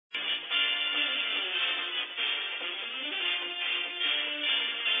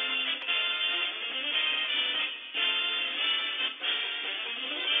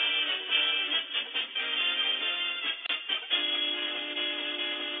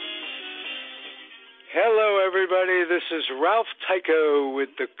Hello, everybody. This is Ralph Tycho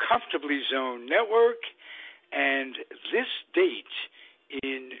with the Comfortably Zone Network, and this date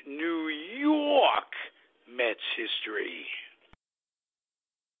in New York Mets history.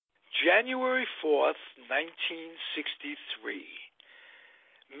 January 4th, 1963.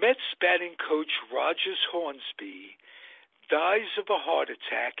 Mets batting coach Rogers Hornsby dies of a heart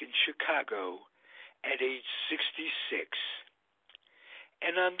attack in Chicago at age 66.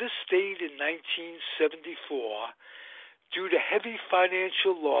 And on this date in 1974, due to heavy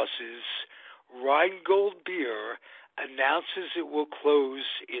financial losses, Rheingold Beer announces it will close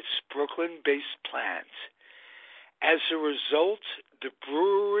its Brooklyn-based plant. As a result, the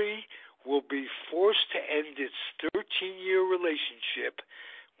brewery will be forced to end its 13-year relationship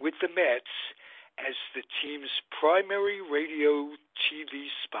with the Mets as the team's primary radio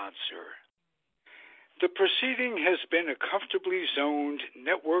TV sponsor. The proceeding has been a Comfortably Zoned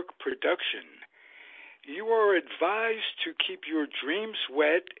network production. You are advised to keep your dreams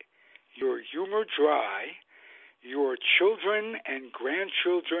wet, your humor dry, your children and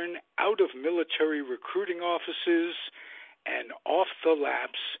grandchildren out of military recruiting offices and off the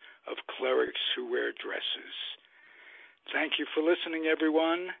laps of clerics who wear dresses. Thank you for listening,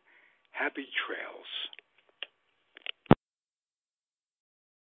 everyone. Happy trails.